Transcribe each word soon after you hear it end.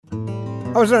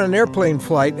I was on an airplane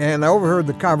flight and I overheard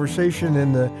the conversation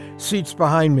in the seats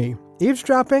behind me.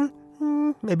 Eavesdropping?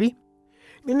 Maybe.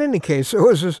 In any case, there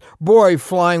was this boy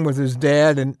flying with his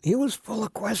dad, and he was full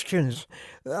of questions.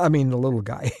 I mean, the little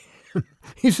guy.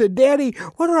 He said, "Daddy,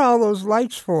 what are all those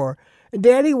lights for?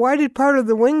 Daddy, why did part of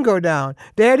the wing go down?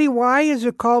 Daddy, why is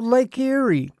it called Lake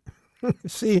Erie?"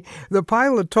 See, the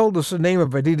pilot told us the name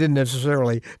of it. He didn't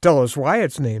necessarily tell us why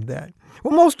it's named that.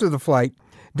 Well, most of the flight,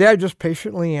 Dad just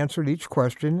patiently answered each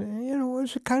question. It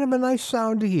was kind of a nice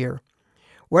sound to hear.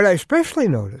 What I especially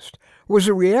noticed was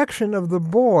the reaction of the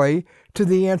boy to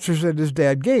the answers that his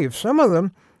dad gave. Some of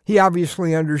them he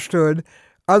obviously understood,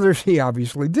 others he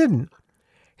obviously didn't.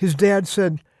 His dad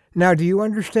said, "Now, do you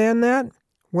understand that?"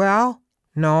 "Well,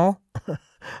 no."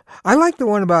 I like the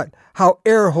one about how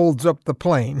air holds up the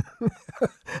plane.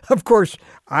 Of course,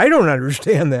 I don't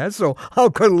understand that, so how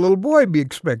could a little boy be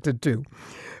expected to?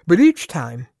 But each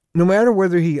time, no matter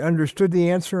whether he understood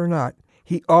the answer or not,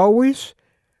 he always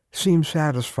seemed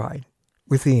satisfied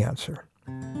with the answer.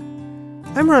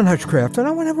 I'm Ron Hutchcraft, and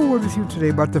I want to have a word with you today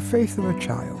about the faith of a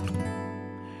child.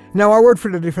 Now, our word for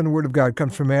today from the Word of God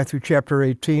comes from Matthew chapter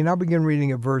 18. I'll begin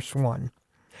reading at verse 1.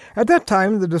 At that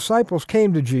time, the disciples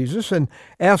came to Jesus and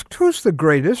asked, "Who's the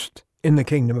greatest in the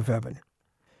kingdom of heaven?"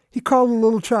 He called a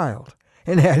little child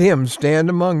and had him stand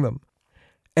among them.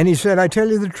 And he said, "I tell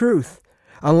you the truth,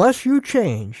 unless you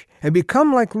change and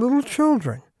become like little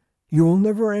children, you will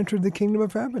never enter the kingdom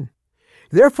of heaven.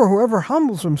 Therefore, whoever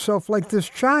humbles himself like this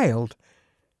child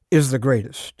is the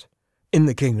greatest in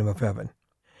the kingdom of heaven."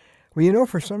 Well,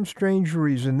 for some strange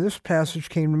reason, this passage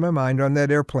came to my mind on that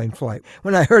airplane flight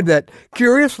when I heard that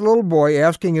curious little boy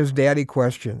asking his daddy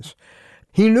questions.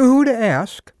 He knew who to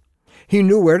ask, he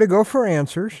knew where to go for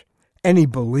answers, and he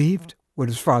believed what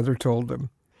his father told him.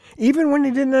 Even when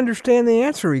he didn't understand the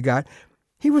answer he got,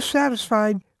 he was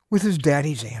satisfied with his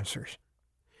daddy's answers.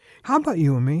 How about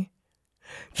you and me?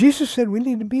 Jesus said we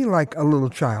need to be like a little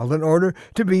child in order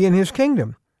to be in his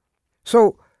kingdom.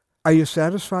 So, are you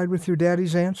satisfied with your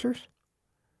daddy's answers?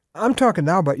 I'm talking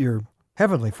now about your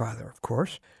heavenly Father, of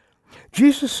course.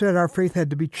 Jesus said our faith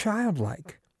had to be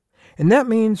childlike. And that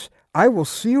means I will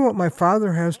see what my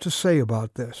Father has to say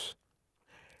about this.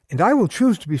 And I will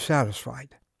choose to be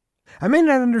satisfied. I may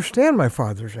not understand my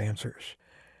Father's answers,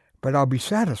 but I'll be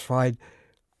satisfied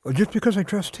just because I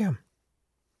trust him.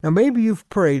 Now, maybe you've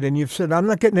prayed and you've said, "I'm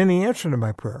not getting any answer to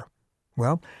my prayer."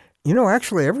 Well,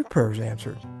 actually every prayer is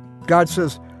answered. God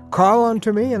says, "Call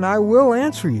unto me and I will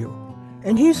answer you."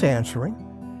 And he's answering.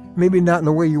 Maybe not in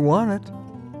the way you want it,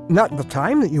 not the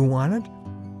time that you want it.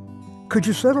 Could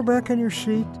you settle back in your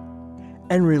seat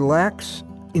and relax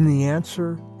in the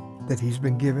answer that he's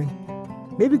been giving?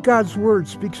 Maybe God's word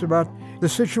speaks about the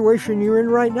situation you're in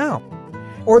right now,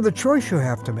 or the choice you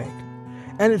have to make.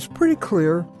 And it's pretty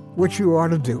clear what you ought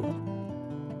to do.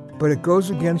 But it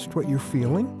goes against what you're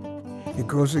feeling. It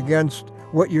goes against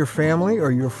what your family or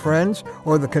your friends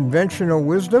or the conventional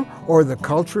wisdom or the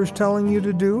culture is telling you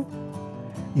to do.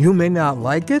 You may not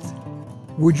like it.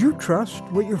 Would you trust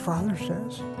what your Father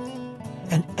says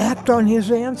and act on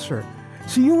his answer?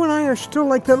 See, you and I are still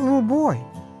like that little boy,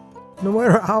 no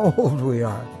matter how old we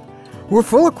are. We're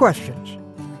full of questions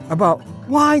about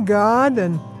why God,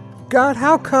 and God,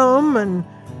 how come, and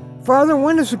Father,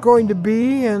 when is it going to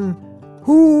be, and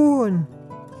who, and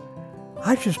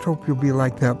I just hope you'll be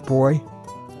like that boy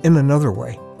in another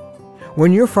way.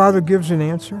 When your Father gives an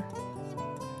answer,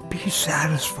 be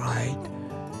satisfied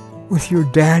with your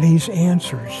daddy's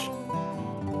answers.